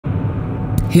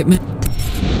Hitman.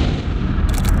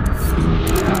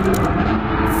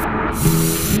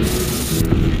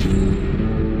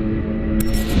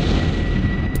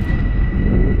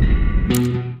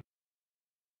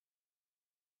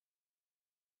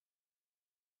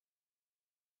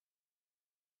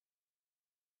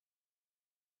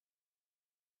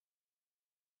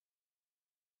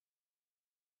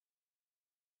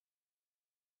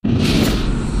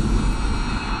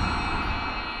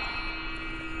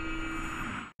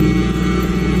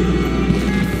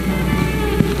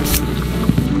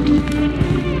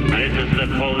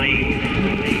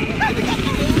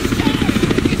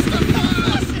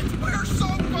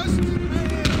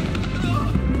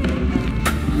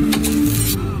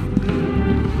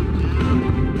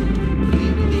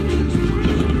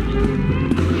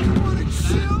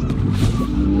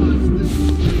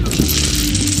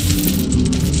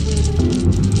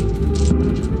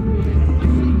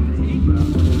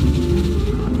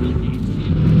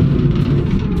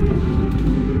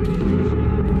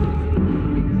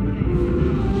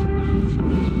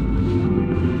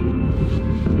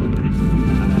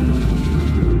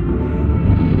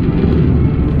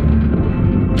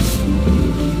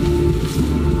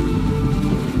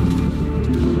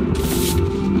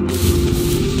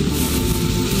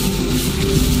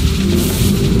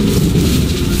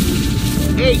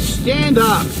 Stand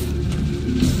up!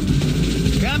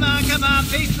 Come on,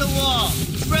 face the wall.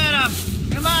 Spread up.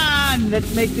 Come on,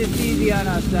 let's make this easy on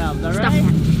ourselves, all right?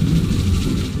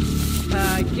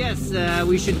 I guess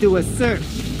we should do a search.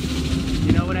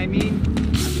 You know what I mean?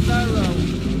 A thorough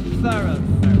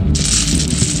search.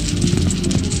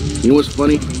 You know what's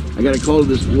funny? I got a call to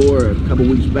this floor a couple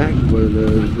weeks back for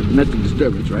the domestic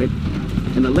disturbance, right?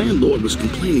 And the landlord was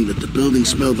complaining that the building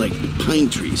smelled like pine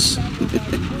trees.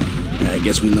 I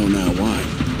guess we know now why.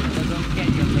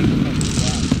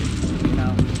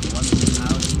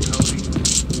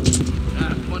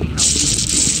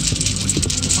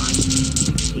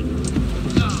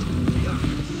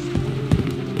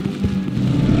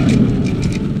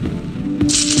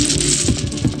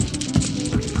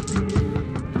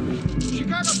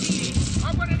 Chicago PD,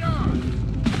 open the door.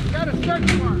 Got a search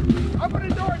warrant. Open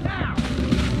the door now.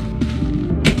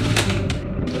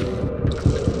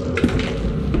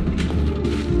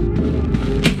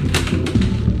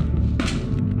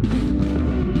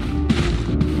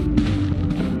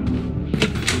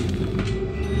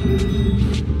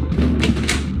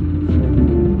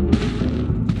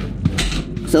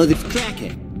 So this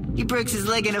crackhead, he breaks his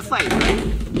leg in a fight, right?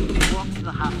 He walks to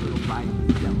the hospital by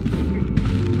himself.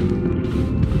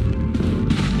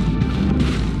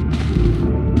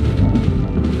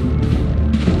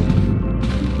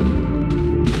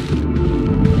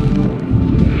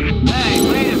 Hey,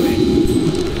 wait a minute.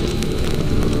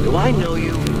 Do I know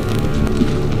you?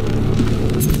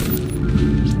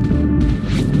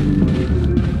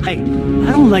 Hey,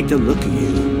 I don't like the look of you.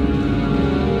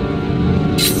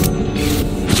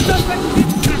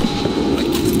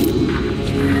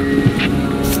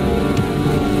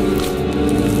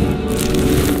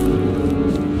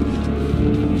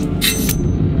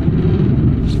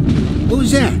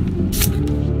 Who's that?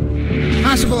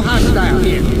 Possible hostile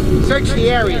here. Search the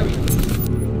area.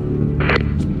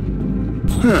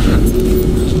 Huh.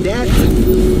 That...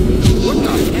 What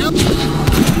the hell?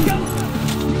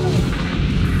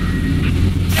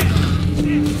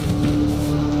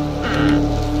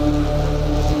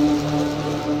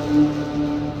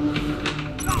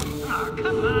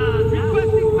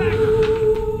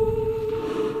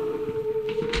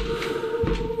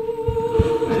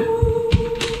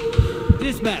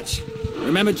 Dispatch.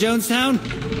 Remember Jonestown?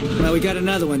 Well, we got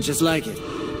another one just like it.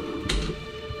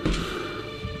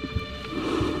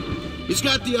 He's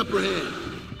got the upper hand.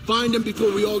 Find him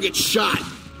before we all get shot.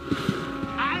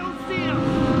 I don't see him.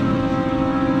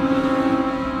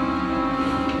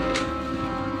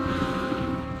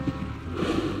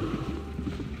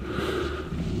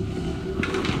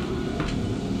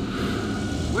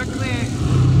 We're clear.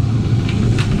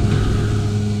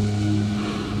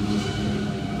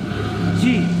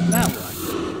 Gee, now what?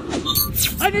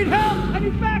 I need help! I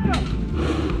need backup!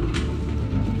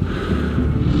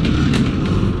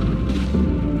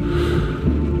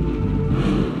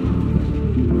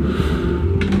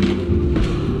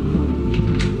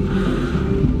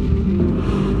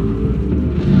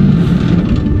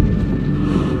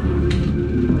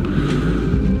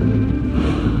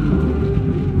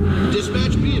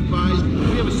 Dispatch, be advised.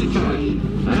 We have a situation.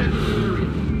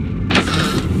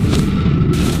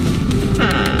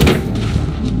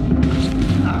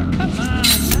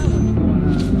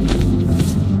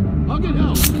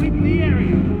 Check the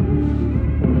area.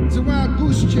 It's a wild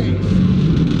goose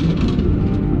chase.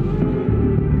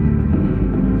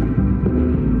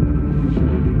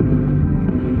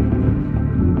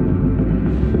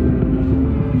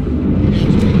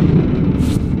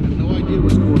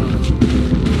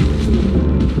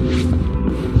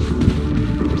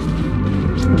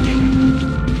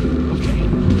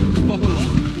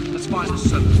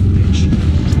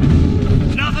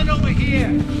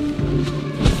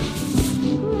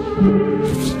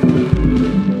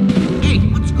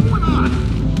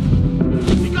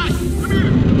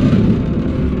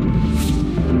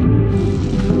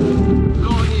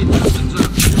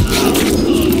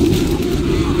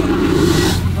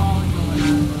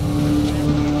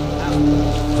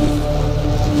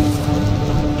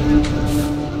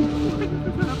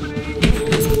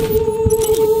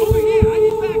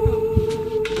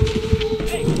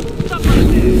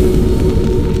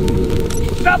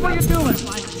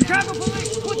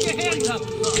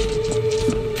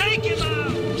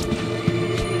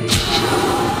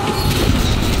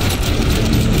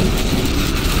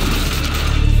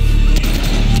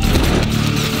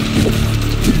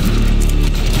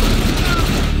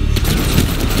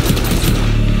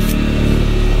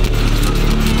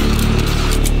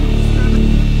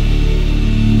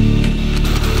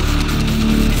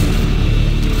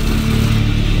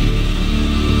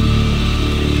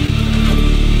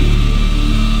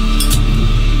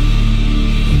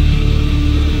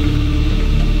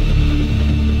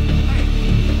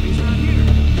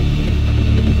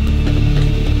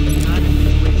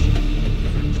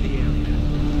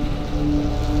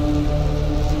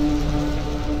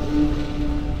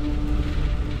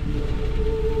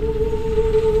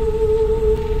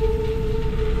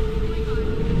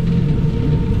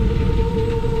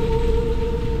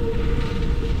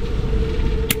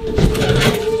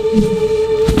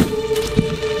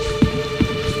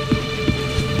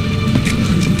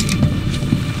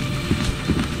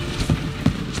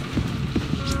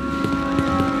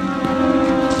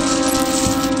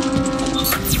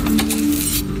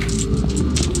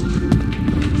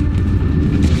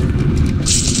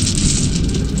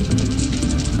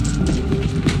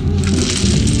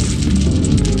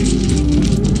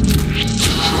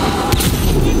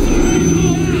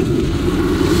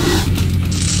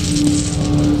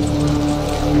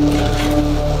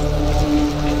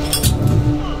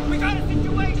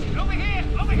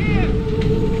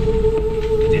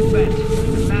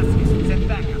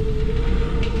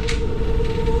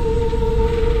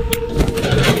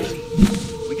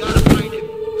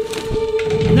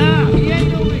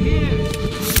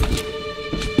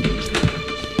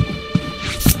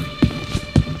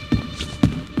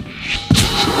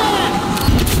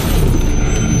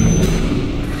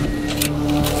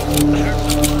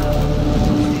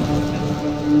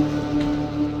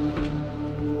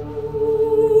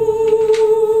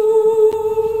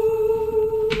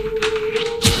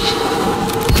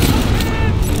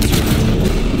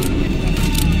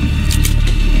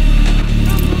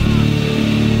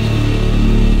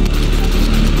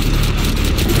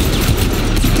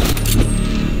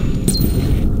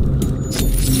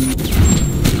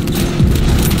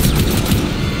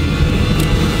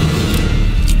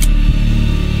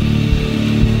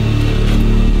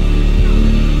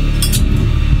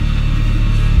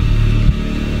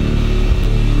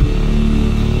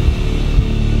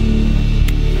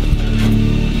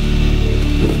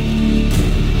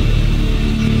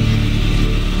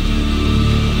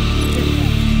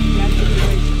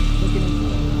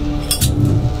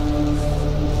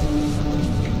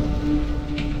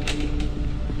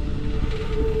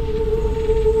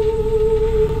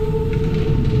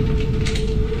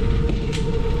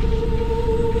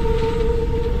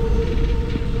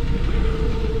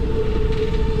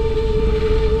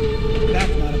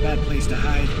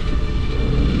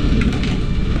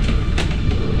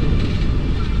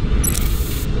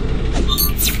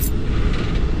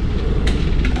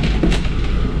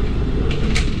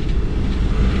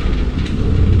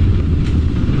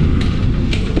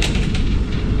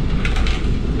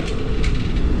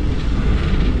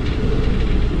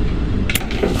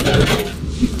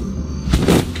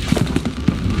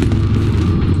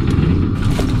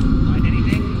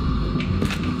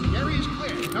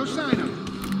 No sign of him.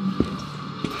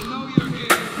 I know you're here.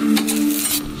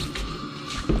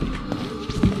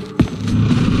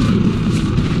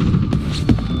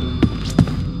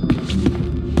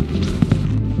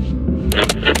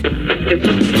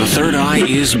 The Third Eye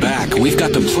is back. We've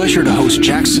got the pleasure to host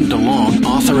Jackson DeLong,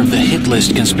 author of The Hit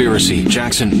List Conspiracy.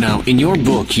 Jackson, now, in your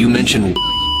book, you mention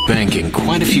banking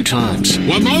quite a few times.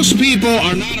 What most people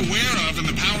are not aware of, and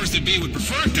the powers that be would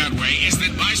prefer it that way, is that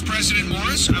Vice President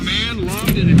Morris, a man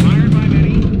loved and admired by